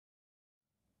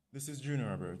This is Junior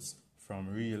Roberts from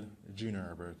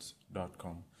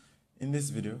RealJuniorRoberts.com. In this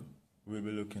video, we'll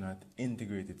be looking at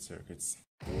integrated circuits.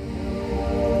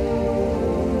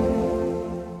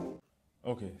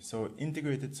 Okay, so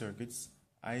integrated circuits,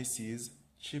 ICs,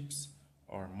 chips,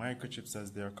 or microchips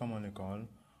as they are commonly called,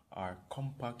 are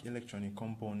compact electronic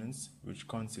components which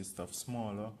consist of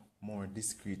smaller, more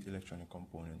discrete electronic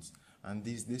components. And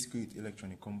these discrete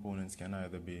electronic components can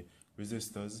either be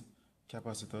resistors,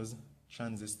 capacitors,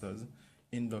 transistors,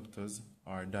 inductors,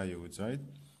 or diodes, right?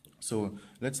 So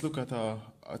let's look at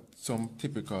some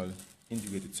typical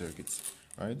integrated circuits,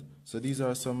 right? So these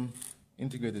are some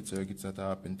integrated circuits that I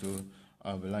happen to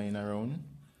have lying around,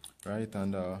 right?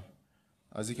 And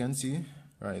as you can see,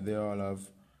 right, they all have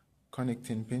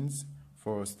connecting pins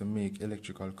for us to make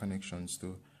electrical connections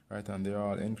to, right? And they're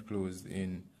all enclosed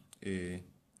in a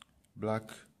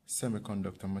black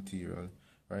semiconductor material,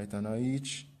 right? And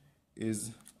each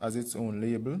has its own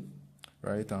label,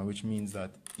 right? Which means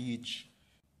that each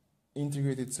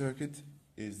integrated circuit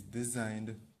is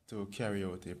designed to carry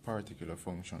out a particular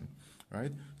function,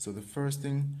 right? So the first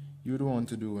thing you'd want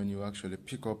to do when you actually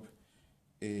pick up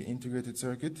a integrated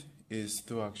circuit is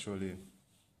to actually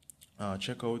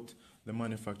check out the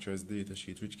manufacturer's data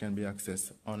sheet, which can be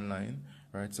accessed online,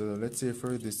 right? So let's say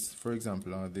for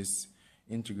example, this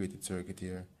integrated circuit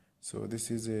here. So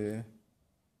this is a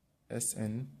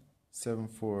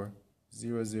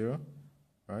SN7400,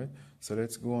 right? So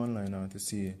let's go online now to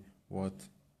see what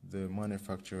the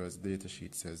manufacturer's data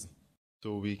sheet says.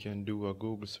 So we can do a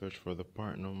Google search for the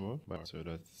part number, so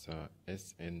that's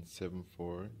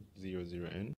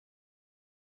SN7400N.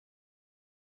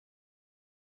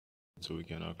 So we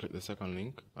can click the second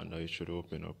link and it should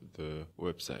open up the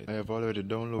website. I have already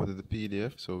downloaded the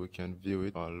PDF so we can view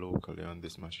it locally on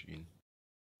this machine.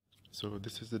 So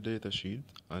this is the data sheet,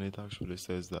 and it actually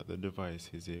says that the device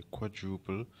is a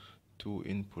quadruple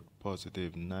 2-input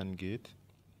positive NAND gate,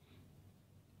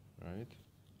 right?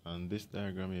 And this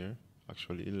diagram here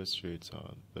actually illustrates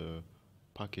the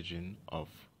packaging of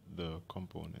the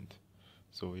component.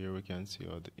 So here we can see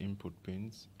all the input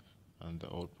pins and the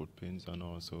output pins and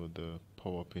also the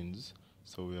power pins.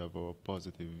 So we have our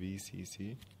positive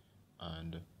VCC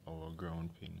and our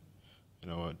ground pin. You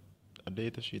know, a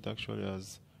data sheet actually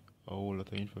has a whole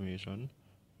lot of information,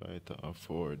 right,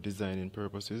 for designing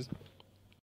purposes.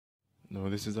 Now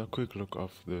this is a quick look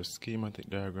of the schematic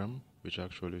diagram, which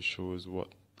actually shows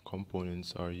what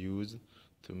components are used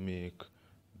to make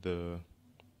the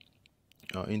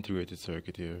integrated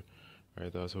circuit here,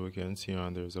 right? So we can see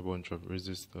there's a bunch of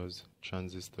resistors,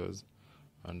 transistors,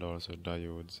 and also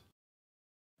diodes.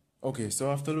 Okay,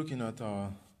 so after looking at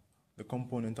the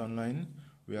component online,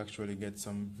 we actually get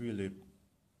some really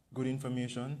good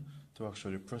information to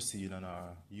actually proceed and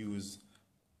use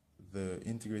the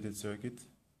integrated circuit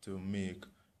to make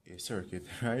a circuit,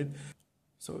 right?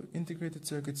 So integrated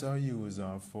circuits are used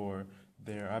for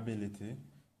their ability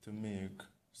to make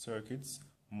circuits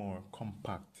more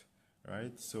compact,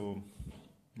 right? So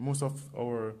most of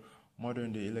our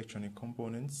modern day electronic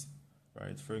components,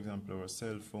 right, for example our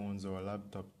cell phones or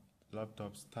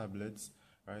laptops, tablets,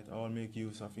 right, all make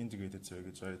use of integrated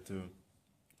circuits, right, to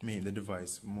make the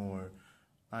device more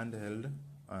handheld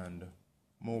and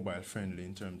mobile friendly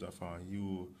in terms of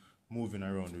you moving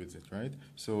around with it, right?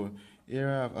 So here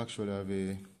I actually have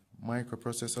a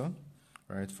microprocessor,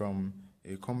 right, from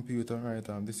a computer, right?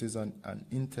 This is an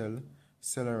Intel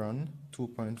Celeron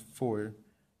 2.4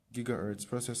 gigahertz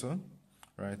processor,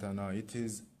 right? And it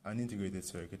is an integrated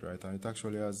circuit, right? And it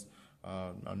actually has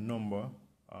a number,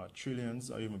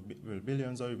 trillions or even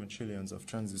billions or even trillions of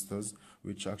transistors,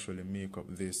 which actually make up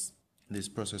this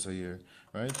processor here,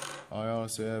 right? I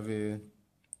also have a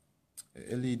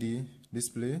LED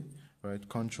display, right,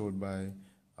 controlled by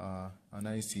an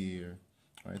IC here,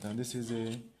 right? And this is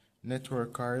a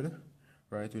network card,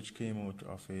 right, which came out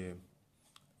of a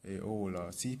old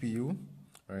CPU,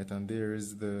 right? And there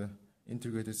is the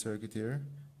integrated circuit here.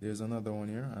 There's another one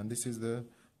here, and this is the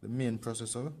main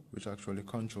processor, which actually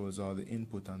controls all the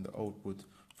input and the output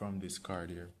from this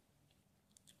card here.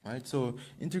 Right, so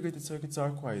integrated circuits are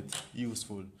quite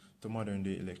useful to modern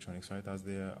day electronics, right? As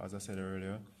I said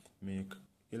earlier, make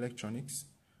electronic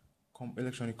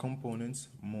components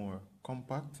more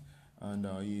compact and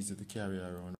easy to carry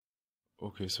around.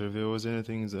 Okay, so if there was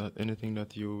anything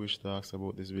that you wish to ask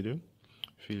about this video,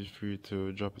 feel free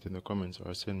to drop it in the comments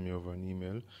or send me over an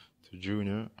email to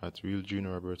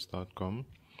junior@realjuniorroberts.com,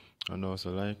 and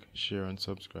also like, share, and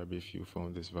subscribe if you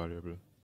found this valuable.